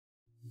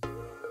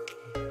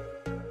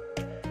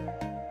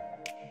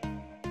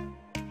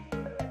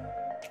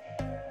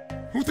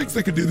Who thinks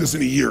they could do this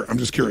in a year? I'm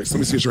just curious. Let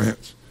me see your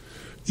hands.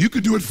 You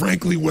could do it,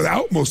 frankly,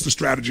 without most of the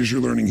strategies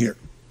you're learning here.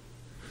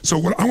 So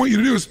what I want you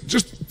to do is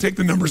just take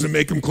the numbers and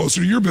make them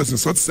closer to your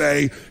business. Let's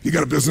say you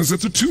got a business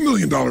that's a $2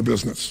 million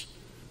business,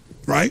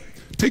 right?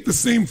 Take the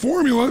same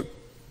formula,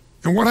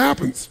 and what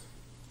happens?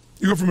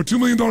 You go from a $2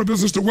 million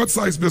business to what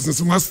size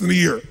business in less than a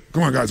year?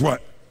 Come on, guys,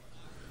 what?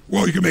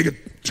 Well, you can make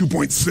it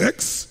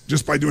 2.6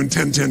 just by doing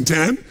 10, 10,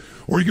 10,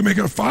 or you can make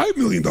it a $5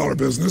 million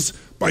business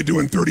by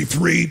doing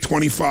 33,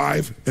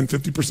 25, and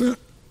 50%.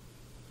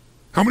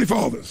 How many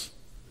follow this?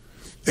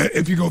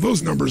 If you go,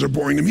 those numbers are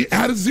boring to me,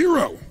 add a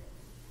 0.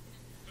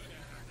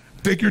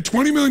 Take your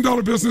 $20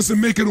 million business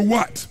and make it a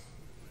what?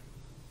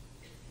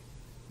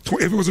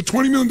 If it was a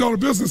 $20 million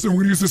business and we're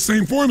going to use the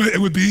same formula, it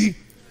would be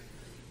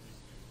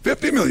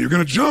 50 million. You're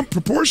going to jump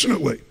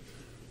proportionately.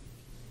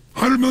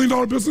 $100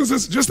 million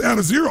businesses, just add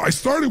a 0. I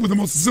started with the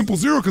most simple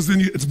 0 because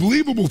then it's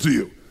believable to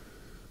you.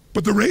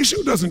 But the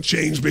ratio doesn't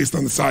change based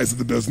on the size of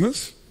the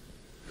business.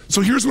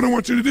 So here's what I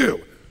want you to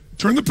do.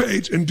 Turn the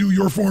page and do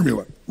your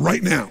formula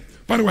right now.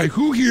 By the way,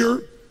 who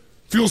here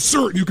feels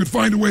certain you could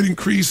find a way to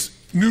increase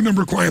new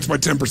number of clients by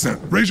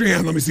 10%? Raise your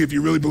hand. Let me see if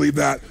you really believe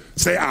that.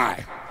 Say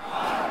aye.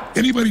 Aye.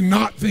 Anybody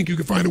not think you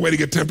could find a way to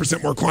get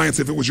 10% more clients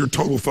if it was your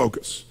total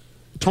focus?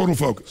 Total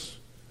focus.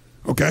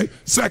 Okay?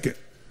 Second,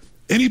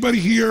 anybody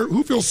here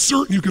who feels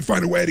certain you could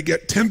find a way to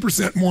get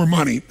 10% more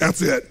money,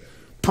 that's it,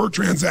 per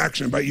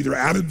transaction by either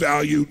added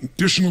value,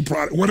 additional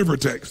product, whatever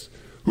it takes?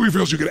 Who here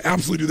feels you could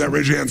absolutely do that?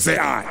 Raise your hand. Say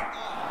aye.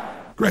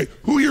 Aye. Great.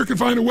 Who here can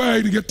find a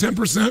way to get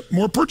 10%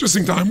 more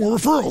purchasing time, more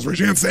referrals? Raise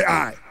your hand. Say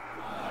aye.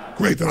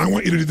 Great, then I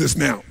want you to do this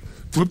now.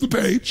 Flip the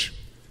page,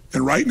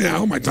 and right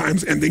now, my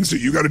time's ending, so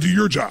you got to do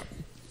your job.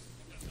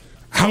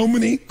 How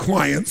many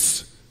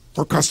clients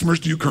or customers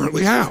do you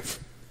currently have?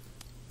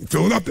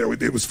 Fill it up there.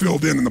 It was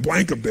filled in the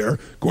blank up there.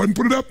 Go ahead and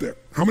put it up there.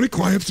 How many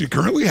clients do you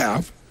currently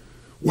have?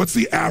 What's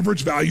the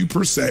average value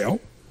per sale?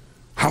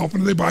 How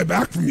often do they buy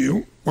back from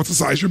you? What's the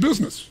size of your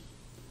business?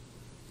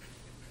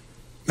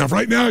 Now, if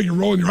right now you're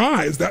rolling your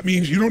eyes, that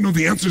means you don't know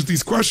the answers to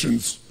these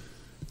questions.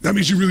 That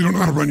means you really don't know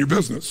how to run your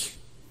business.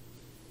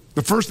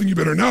 The first thing you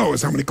better know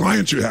is how many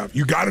clients you have.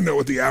 You got to know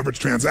what the average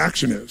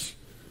transaction is.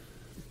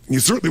 And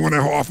you certainly want to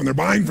know how often they're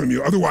buying from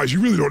you. Otherwise,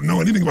 you really don't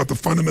know anything about the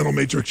fundamental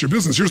matrix of your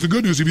business. Here's the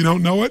good news. If you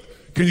don't know it,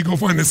 can you go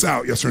find this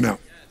out? Yes or no?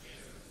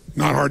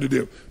 Not hard to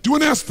do. Do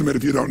an estimate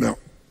if you don't know.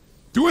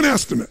 Do an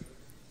estimate.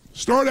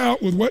 Start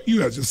out with what you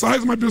have. The size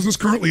of my business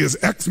currently is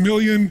X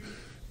million,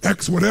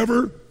 X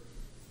whatever.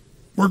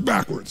 Work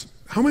backwards.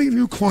 How many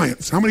new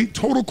clients, how many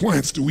total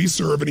clients do we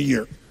serve in a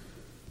year?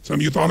 Some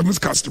of you thought of them as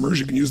customers.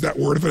 You can use that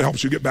word if it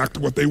helps you get back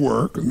to what they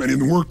were, because many of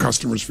them were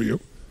customers for you.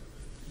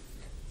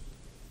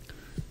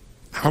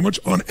 How much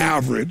on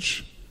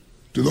average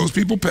do those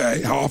people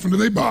pay? How often do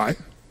they buy?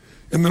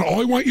 And then all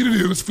I want you to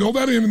do is fill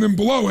that in, and then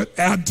below it,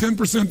 add 10%,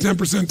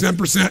 10%,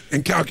 10%,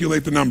 and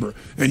calculate the number,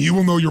 and you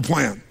will know your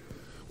plan.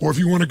 Or if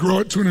you want to grow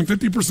it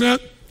 250%,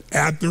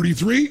 add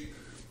 33,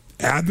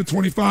 add the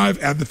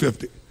 25, add the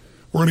 50.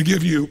 We're going to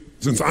give you,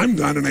 since I'm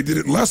done and I did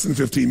it in less than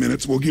 15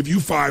 minutes, we'll give you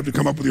 5 to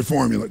come up with your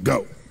formula.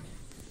 Go.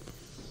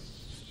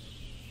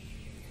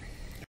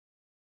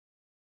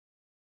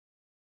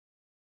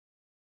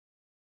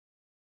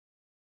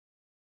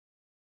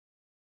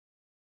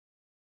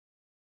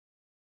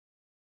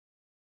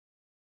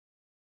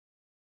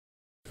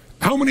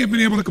 How many have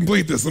been able to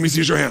complete this? Let me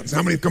see your hands.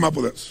 How many have come up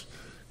with this?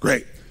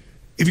 Great.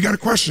 If you got a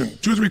question,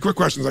 2 or 3 quick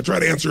questions. I try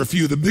to answer a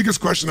few. The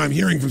biggest question I'm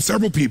hearing from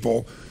several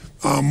people,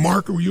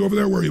 Mark, were you over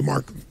there? Where are you,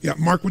 Mark? Yeah,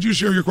 Mark, would you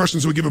share your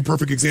question so we give a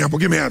perfect example?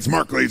 Give me hands.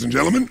 Mark, ladies and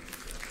gentlemen.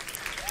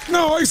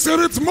 No, I said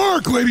it's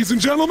Mark, ladies and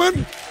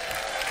gentlemen.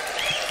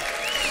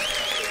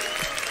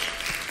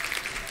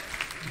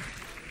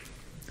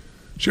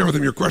 Share with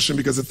him your question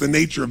because it's the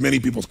nature of many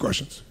people's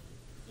questions.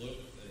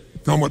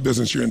 Tell them what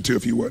business you're into,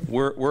 if you would.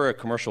 We're a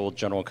commercial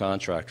general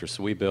contractor,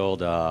 so we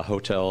build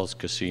hotels,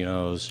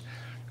 casinos,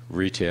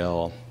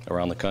 retail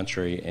around the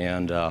country,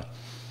 and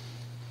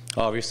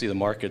obviously the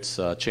market's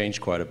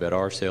changed quite a bit.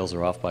 Our sales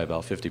are off by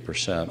about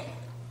 50%,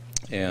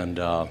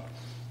 and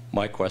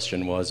my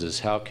question is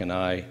how can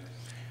I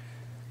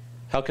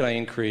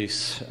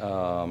increase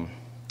the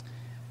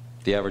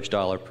average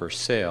dollar per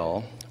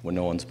sale when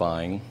no one's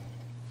buying,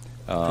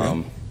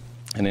 and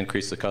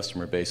increase the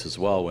customer base as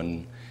well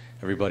when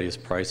everybody is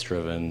price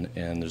driven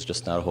and there's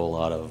just not a whole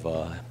lot of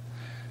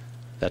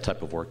that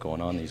type of work going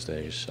on these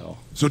days.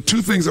 So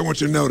 2 things I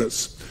want you to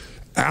notice.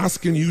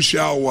 Ask and you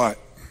shall what?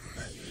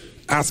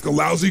 Ask a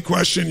lousy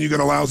question, you get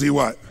a lousy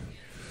what?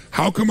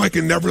 How come I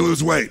can never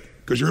lose weight?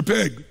 Because you're a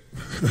pig.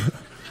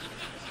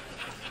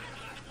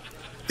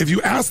 If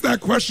you ask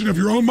that question of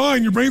your own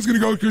mind, your brain's going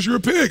to go, because you're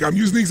a pig. I'm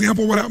using the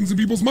example of what happens in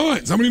people's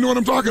minds. How many know what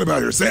I'm talking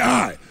about here? Say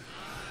aye.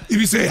 If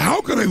you say,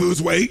 how can I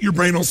lose weight? Your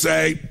brain will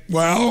say,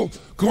 well,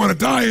 go on a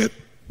diet,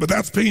 but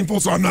that's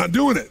painful, so I'm not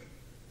doing it.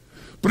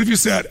 But if you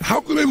said,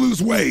 how can I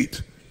lose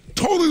weight,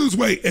 totally lose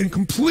weight, and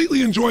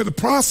completely enjoy the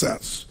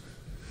process,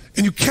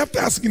 and you kept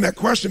asking that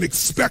question,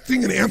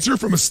 expecting an answer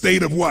from a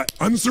state of what?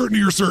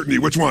 Uncertainty or certainty?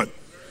 Which one?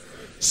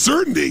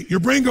 Certainty.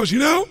 Your brain goes, you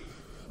know,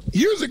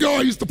 Years ago,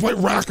 I used to play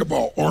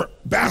racquetball or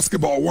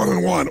basketball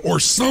one-on-one or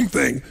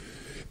something,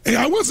 and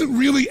I wasn't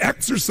really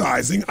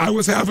exercising. I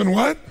was having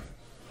what?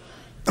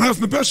 And I was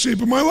in the best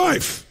shape of my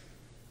life.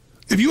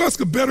 If you ask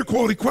a better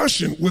quality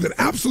question with an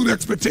absolute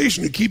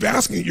expectation, you keep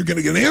asking it, you're going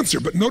to get an answer.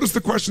 But notice the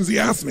questions he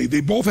asked me.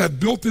 They both had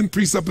built-in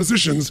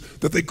presuppositions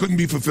that they couldn't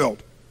be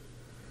fulfilled.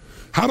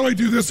 How do I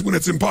do this when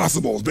it's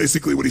impossible is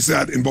basically what he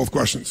said in both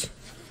questions.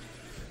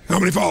 How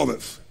many follow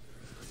this?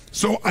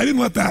 So I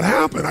didn't let that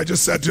happen. I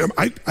just said to him,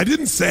 I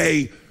didn't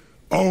say,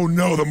 oh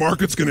no, the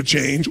market's going to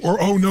change, or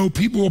oh no,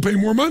 people will pay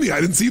more money. I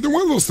didn't see either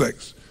one of those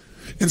things.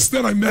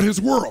 Instead, I met his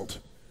world.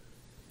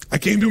 I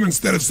came to him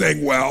instead of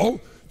saying, well,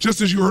 just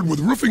as you heard with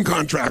roofing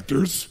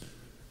contractors,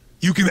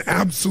 you can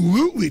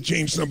absolutely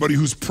change somebody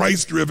who's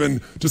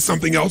price-driven to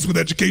something else with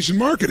education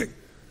marketing.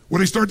 When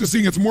they start to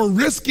see it's more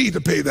risky to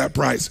pay that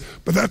price,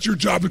 but that's your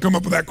job to come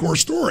up with that core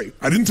story.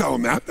 I didn't tell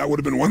him that. That would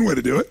have been one way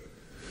to do it.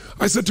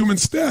 I said to him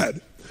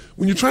instead,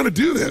 when you're trying to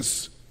do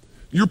this,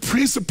 you're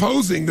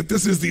presupposing that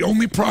this is the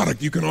only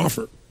product you can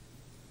offer.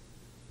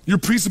 You're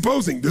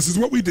presupposing this is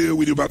what we do.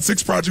 We do about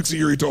 6 projects a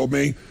year, he told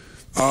me,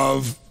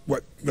 of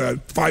what,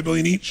 $5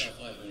 million each?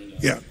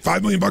 Yeah,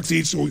 $5 million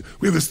each. So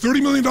we have this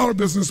 $30 million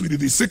business. We do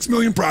these 6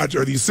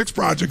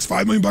 projects,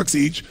 $5 million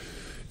each.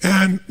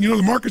 And, you know,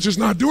 the market's just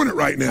not doing it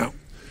right now.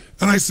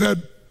 And I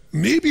said,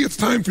 maybe it's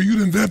time for you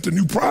to invent a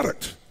new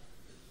product.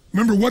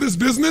 Remember, what is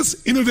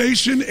business?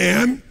 Innovation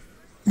and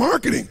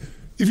marketing.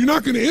 If you're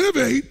not going to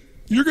innovate,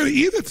 you're going to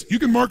eat it. You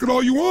can market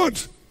all you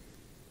want.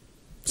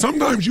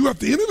 Sometimes you have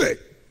to innovate.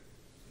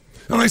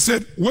 And I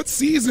said, what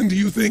season do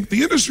you think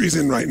the industry's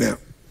in right now?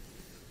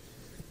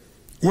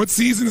 What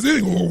season is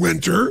it? Well,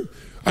 winter.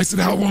 I said,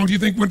 how long do you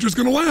think winter's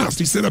going to last?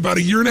 He said, about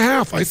 1.5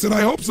 years. I said, I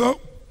hope so.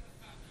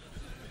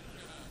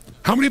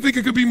 How many think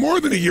it could be more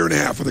than 1.5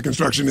 years for the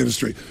construction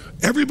industry?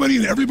 Everybody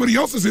in everybody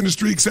else's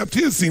industry except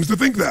his seems to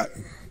think that.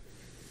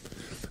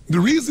 The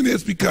reason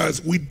is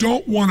because we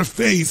don't want to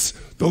face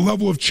the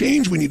level of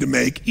change we need to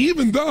make,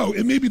 even though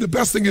it may be the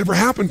best thing that ever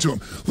happened to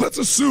him. Let's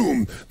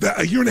assume that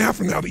 1.5 years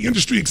from now, the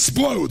industry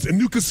explodes and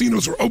new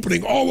casinos are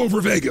opening all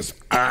over Vegas.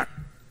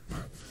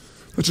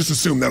 Let's just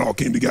assume that all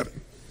came together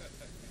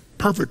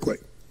perfectly.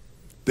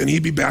 Then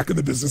he'd be back in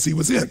the business he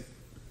was in.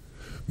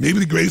 Maybe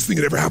the greatest thing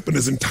that ever happened in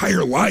his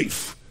entire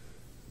life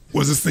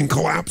was this thing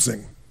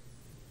collapsing.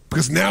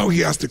 Because now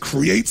he has to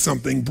create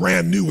something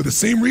brand new with the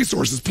same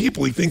resources,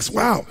 people. He thinks,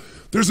 wow,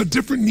 there's a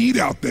different need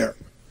out there.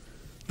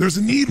 There's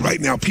a need right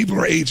now. People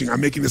are aging.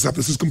 I'm making this up.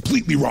 This is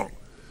completely wrong.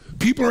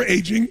 People are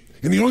aging,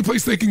 and the only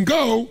place they can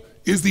go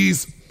is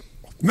these,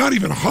 not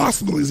even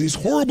hospitals, these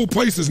horrible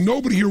places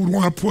nobody here would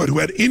want to put, who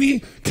had any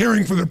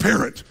caring for their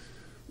parent,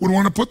 would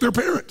want to put their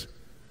parent.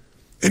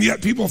 And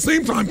yet people at the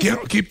same time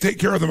can't take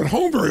care of them at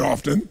home very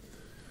often.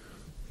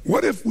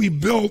 What if we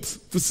built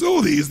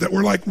facilities that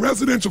were like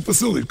residential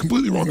facilities?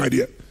 Completely wrong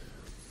idea.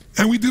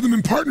 And we did them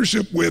in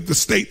partnership with the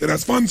state that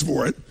has funds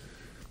for it.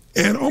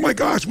 And oh my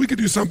gosh, we could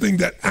do something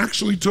that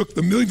actually took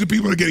the millions of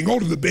people that are getting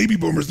older, the baby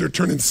boomers, they're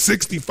turning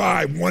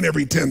 65, one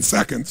every 10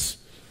 seconds.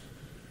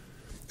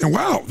 And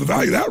wow, the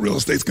value of that real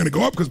estate's going to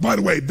go up because, by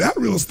the way, that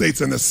real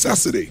estate's a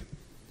necessity.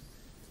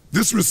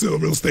 This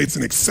real estate's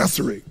an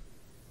accessory.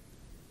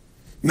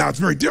 Now, it's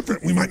very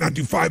different. We might not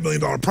do $5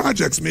 million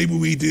projects. Maybe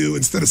we do,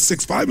 instead of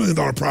 6 $5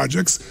 million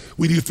projects,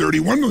 we do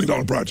 $31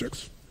 million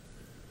projects.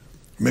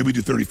 Maybe we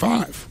do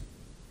 35.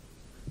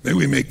 Maybe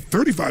we make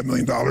 $35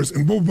 million.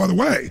 And, oh, by the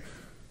way,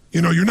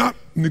 you know, you're not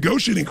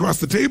negotiating across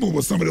the table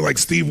with somebody like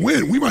Steve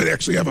Wynn. We might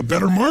actually have a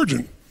better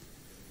margin.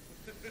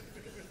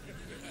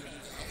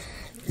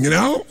 You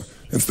know,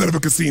 instead of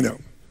a casino.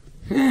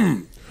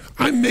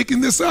 I'm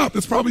making this up.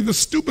 It's probably the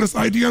stupidest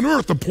idea on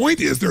earth. The point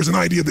is there's an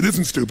idea that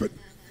isn't stupid.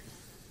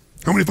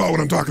 How many follow what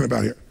I'm talking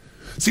about here?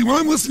 See, when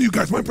I'm listening to you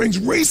guys, my brain's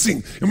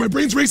racing, and my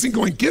brain's racing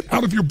going, get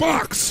out of your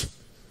box.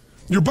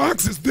 Your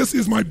box is, this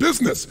is my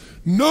business.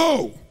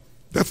 No,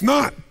 that's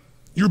not.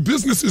 Your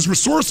business is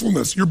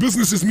resourcefulness. Your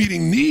business is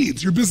meeting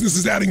needs. Your business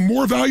is adding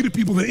more value to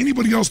people than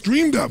anybody else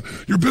dreamed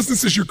of. Your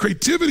business is your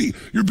creativity.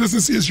 Your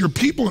business is your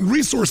people and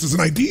resources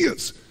and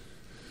ideas.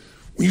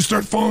 When you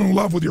start falling in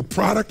love with your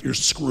product, you're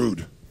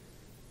screwed.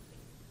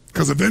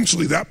 Because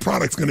eventually that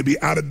product's going to be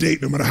out of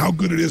date no matter how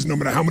good it is, no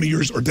matter how many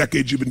years or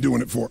decades you've been doing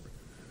it for.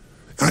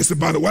 And I said,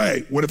 by the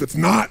way, what if it's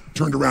not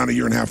turned around 1.5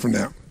 years from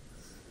now?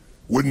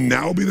 Wouldn't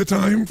now be the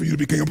time for you to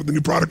be coming up with a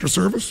new product or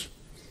service?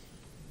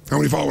 How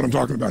many follow what I'm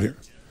talking about here?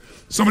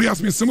 Somebody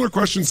asked me a similar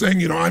question saying,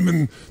 you know, I'm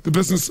in the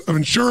business of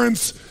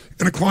insurance,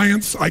 and a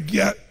client's, I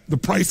get the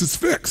price is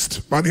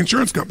fixed by the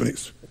insurance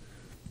companies.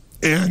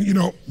 And, you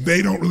know,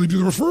 they don't really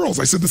do the referrals.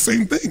 I said the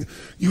same thing.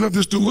 You have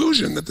this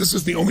delusion that this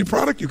is the only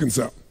product you can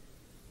sell.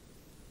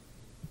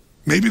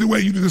 Maybe the way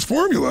you do this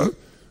formula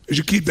is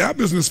you keep that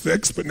business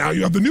fixed, but now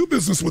you have the new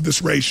business with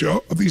this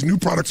ratio of these new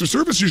products or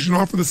services you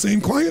can offer the same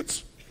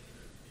clients.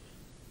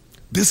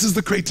 This is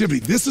the creativity.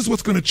 This is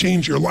what's going to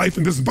change your life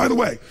and business. By the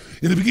way,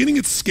 in the beginning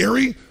it's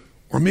scary,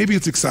 or maybe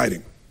it's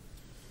exciting.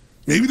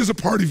 Maybe there's a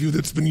part of you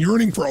that's been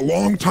yearning for a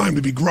long time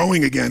to be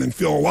growing again and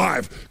feel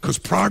alive, because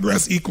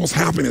progress equals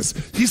happiness.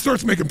 He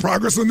starts making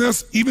progress on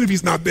this, even if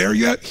he's not there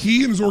yet,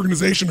 he and his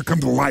organization are come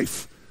to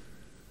life.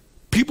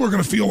 People are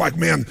going to feel like,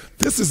 man,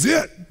 this is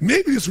it.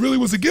 Maybe this really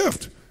was a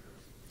gift.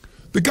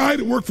 The guy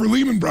that worked for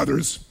Lehman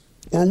Brothers,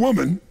 or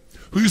woman,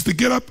 who used to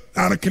get up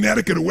out of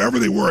Connecticut or wherever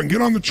they were and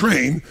get on the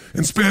train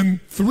and spend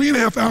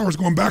 3.5 hours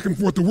going back and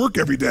forth to work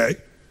every day,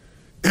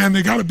 and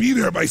they got to be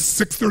there by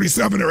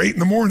 6:37 or 8 in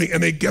the morning,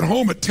 and they get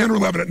home at 10 or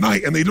 11 at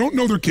night, and they don't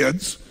know their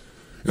kids,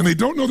 and they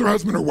don't know their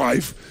husband or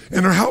wife,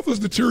 and their health is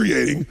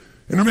deteriorating,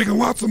 and they're making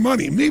lots of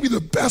money. Maybe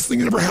the best thing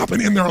that ever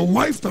happened in their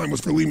lifetime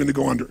was for Lehman to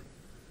go under.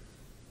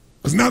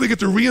 Because now they get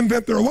to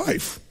reinvent their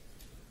life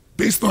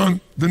based on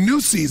the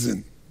new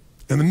season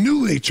and the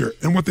new nature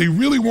and what they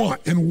really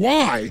want and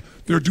why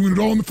they're doing it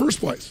all in the first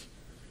place.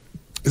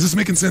 Is this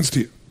making sense to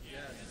you?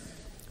 Yes.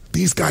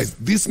 These guys,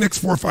 these next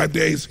 4 or 5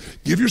 days,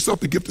 give yourself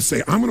the gift to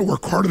say, I'm going to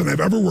work harder than I've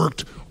ever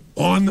worked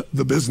on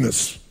the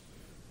business.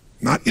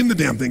 Not in the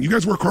damn thing. You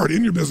guys work hard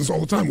in your business all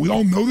the time. We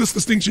all know this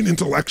distinction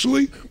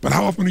intellectually, but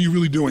how often are you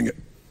really doing it?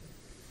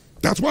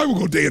 That's why we'll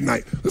go day and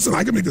night. Listen,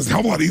 I can make this a hell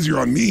of a lot easier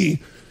on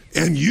me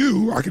and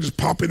you. I can just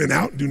pop in and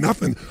out and do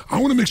nothing. I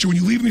want to make sure when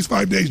you leave in these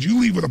 5 days, you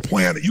leave with a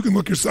plan that you can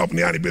look yourself in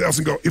the eye and anybody else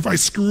and go, if I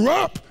screw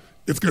up,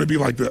 it's going to be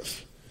like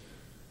this.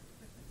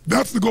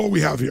 That's the goal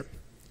we have here.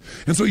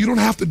 And so you don't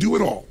have to do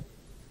it all.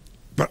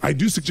 But I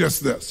do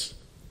suggest this.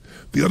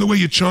 The other way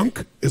you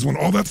chunk is when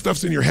all that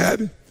stuff's in your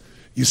head,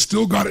 you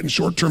still got it in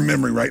short-term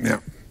memory right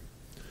now,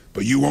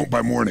 but you won't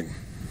by morning.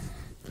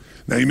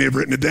 Now you may have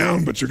written it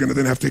down, but you're going to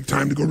then have to take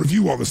time to go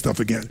review all this stuff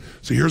again.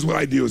 So here's what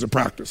I do as a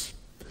practice.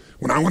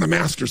 When I want to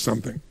master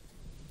something,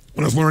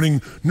 when I was learning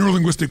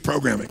neurolinguistic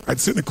programming, I'd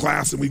sit in a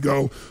class and we'd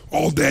go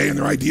all day, and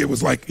their idea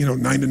was like,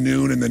 9 to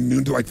noon and then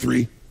noon to like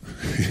 3,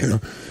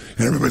 and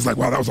everybody's like,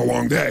 wow, that was a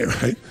long day,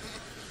 right?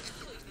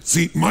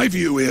 See, my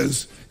view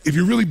is if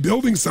you're really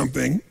building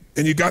something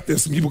and you got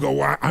this, and people go,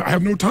 well, I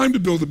have no time to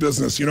build a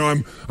business.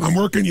 I'm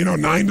working,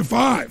 9 to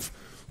 5.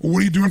 Well, what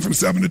are you doing from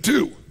 7 to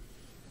 2?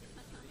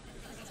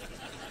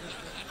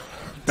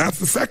 That's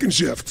the second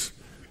shift.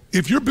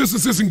 If your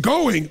business isn't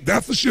going,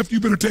 that's the shift you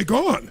better take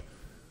on,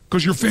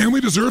 because your family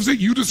deserves it,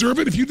 you deserve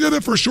it. If you did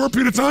it for a short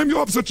period of time, you'll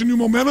have such a new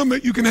momentum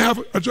that you can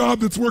have a job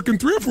that's working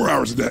 3 or 4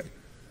 hours a day.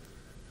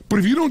 But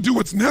if you don't do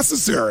what's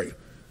necessary,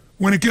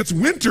 when it gets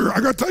winter, I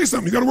got to tell you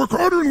something, you got to work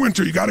harder in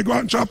winter. You got to go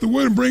out and chop the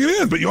wood and bring it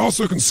in, but you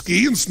also can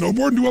ski and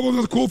snowboard and do all those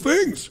other cool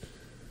things.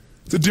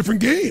 It's a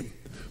different game.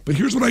 But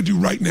here's what I do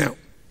right now.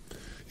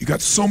 You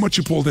got so much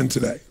you pulled in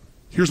today.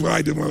 Here's what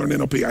I did when I learned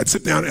NLP. I'd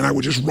sit down and I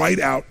would just write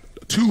out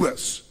 2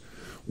 lists.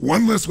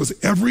 One list was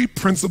every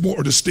principle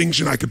or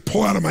distinction I could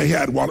pull out of my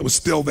head while it was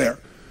still there.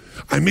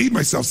 I made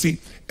myself see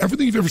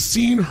everything you've ever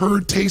seen,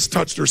 heard, tasted,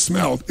 touched, or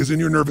smelled is in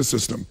your nervous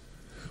system.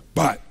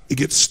 But it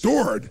gets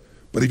stored,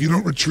 but if you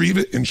don't retrieve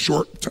it in a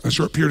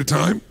short period of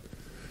time,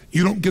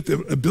 you don't get the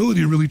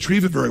ability to really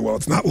retrieve it very well.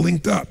 It's not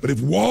linked up. But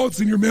if while it's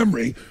in your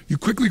memory, you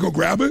quickly go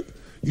grab it,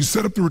 you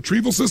set up the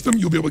retrieval system,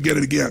 you'll be able to get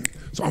it again.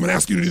 So I'm going to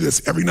ask you to do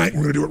this every night, and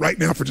we're going to do it right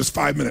now for just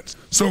 5 minutes.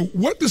 So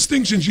what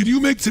distinctions did you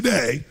make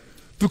today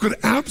that could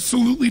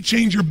absolutely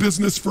change your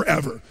business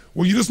forever?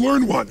 Well, you just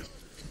learned one.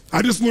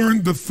 I just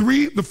learned the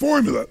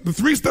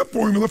 3-step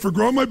formula for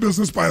growing my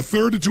business by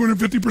 1/3 to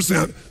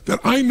 250% that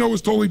I know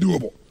is totally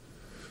doable.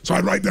 So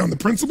I'd write down the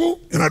principle,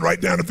 and I'd write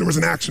down if there was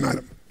an action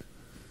item.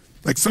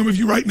 Like some of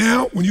you right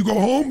now, when you go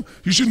home,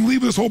 you shouldn't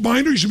leave this whole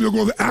binder. You should be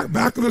able to go to the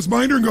back of this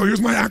binder and go,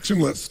 here's my action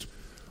list.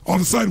 I'll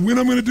decide when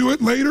I'm going to do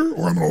it later,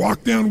 or I'm going to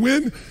lock down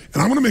when, and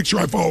I'm going to make sure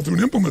I follow through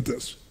and implement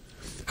this.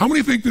 How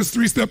many think this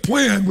 3-step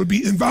plan would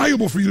be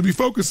invaluable for you to be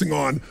focusing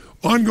on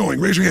ongoing?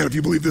 Raise your hand if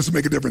you believe this would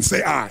make a difference.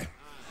 Say aye.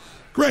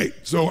 Great.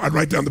 So I'd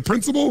write down the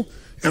principle,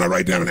 and I'd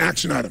write down an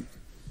action item.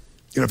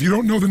 And if you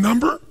don't know the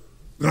number,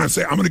 then I'd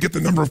say, I'm going to get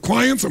the number of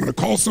clients. I'm going to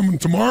call someone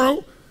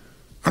tomorrow.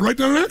 I'd write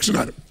down an action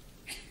item.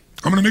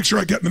 I'm going to make sure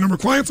I get the number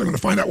of clients. I'm going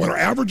to find out what our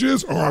average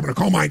is, or I'm going to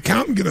call my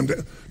accountant, get them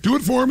to do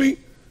it for me.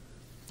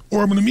 Or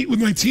I'm going to meet with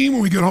my team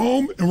when we get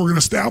home, and we're going to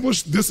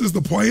establish this is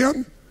the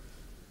plan.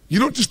 You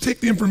don't just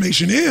take the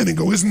information in and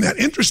go, isn't that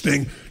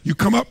interesting? You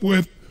come up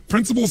with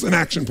principles and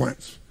action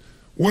plans.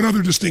 What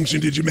other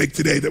distinction did you make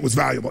today that was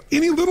valuable?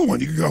 Any little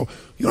one. You could go,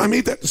 I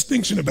made that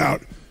distinction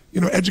about,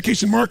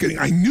 education marketing.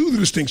 I knew the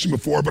distinction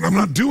before, but I'm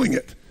not doing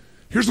it.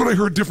 Here's what I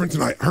heard different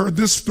tonight. I heard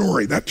this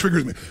story. That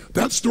triggers me.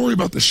 That story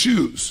about the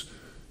shoes,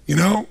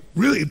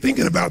 really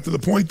thinking about to the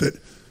point that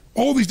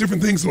all these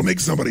different things that'll make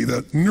somebody,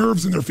 the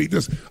nerves in their feet,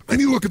 I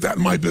need to look at that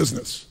in my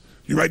business.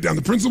 You write down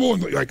the principle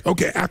and you're like,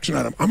 okay, action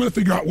item. I'm going to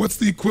figure out what's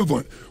the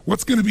equivalent.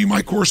 What's going to be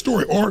my core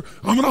story? Or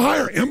I'm going to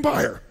hire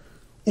Empire.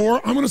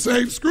 Or I'm going to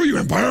say, screw you,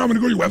 Empire. I'm going to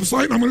go to your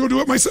website and I'm going to go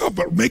do it myself,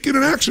 but make it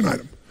an action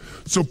item.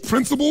 So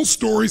principles,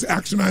 stories,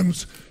 action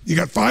items. You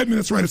got 5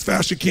 minutes, write as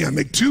fast as you can.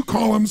 Make 2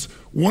 columns.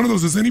 One of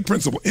those is any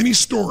principle, any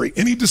story,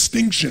 any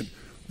distinction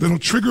that'll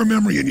trigger a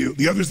memory in you.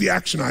 The other is the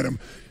action item.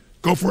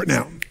 Go for it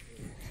now.